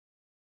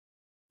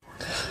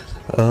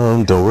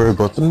Don't worry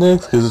about the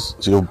next, cause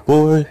it's your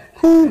boy.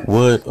 Who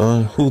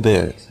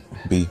that?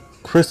 Be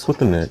Chris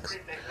with an X.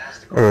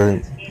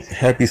 Alright,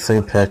 happy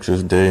St.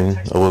 Patrick's Day.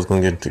 I was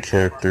gonna get into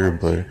character,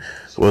 but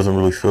wasn't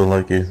really feeling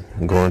like it.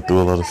 I'm going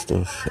through a lot of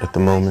stuff at the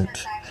moment.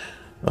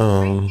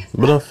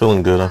 But I'm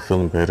feeling good. I'm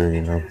feeling better.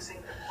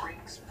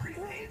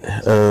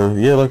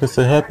 Yeah, like I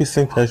said, happy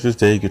St. Patrick's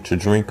Day. Get your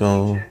drink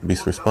on. Be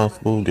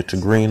responsible. Get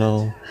your green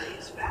on.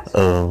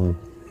 Um,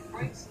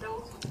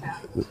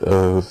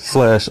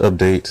 Slash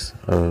updates.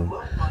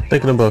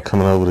 Thinking about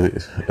coming out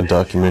with a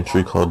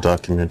documentary called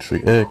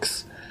Documentary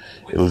X.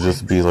 It'll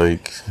just be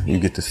like you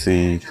get to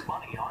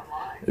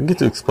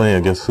explain, I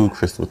guess, who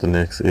Chris with an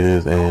X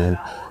is, and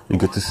you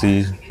get to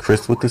see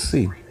Chris with the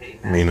C.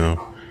 You know,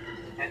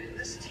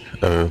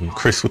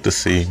 Chris with the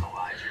C.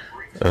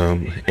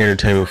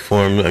 Entertainment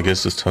form, I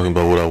guess, is talking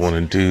about what I want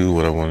to do,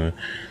 what I want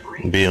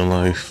to be in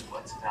life.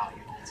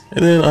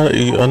 And then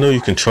I know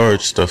you can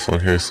charge stuff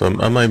on here, so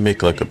I might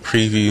make like a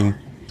preview,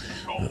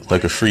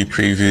 like a free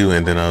preview,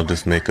 and then I'll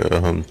just make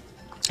a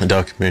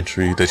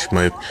documentary that you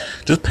might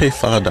just pay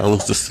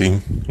 $5 to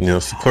see.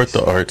 Support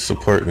the arts,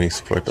 support me,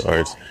 support the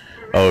arts.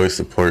 I always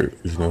support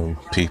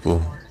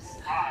people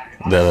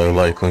that I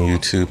like on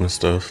YouTube and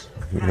stuff.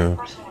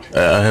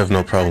 I have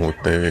no problem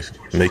with that,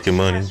 making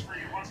money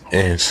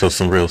and show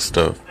some real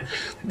stuff.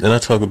 And I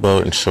talk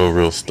about and show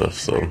real stuff.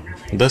 So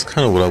that's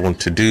kind of what I want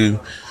to do.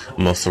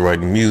 I'm also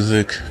writing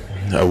music.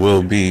 I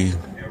will be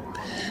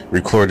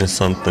recording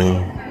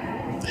something,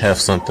 have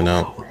something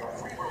out.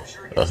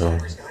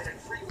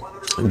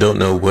 Don't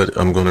know what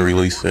I'm going to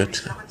release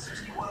it.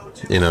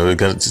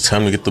 It's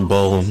time to get the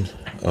ball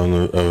on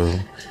the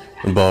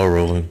ball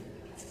rolling.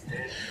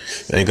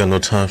 I ain't got no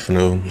time for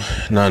no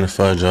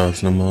 9-to-5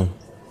 jobs no more.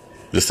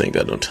 Just ain't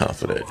got no time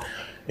for that.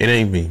 It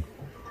ain't me.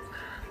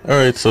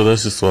 Alright, so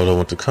that's just what I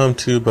want to come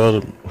to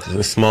about it.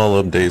 The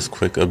small updates,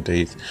 quick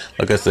updates.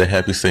 Like I said,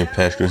 happy St.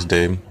 Patrick's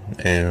Day.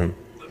 And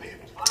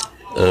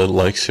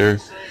like, share,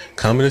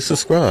 comment, and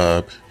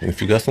subscribe. And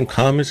if you got some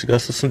comments, you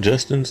got some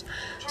suggestions,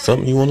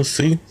 something you want to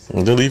see,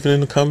 then leave it in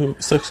the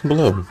comment section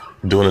below.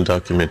 Doing a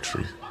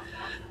documentary.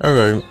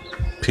 Alright,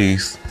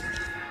 peace.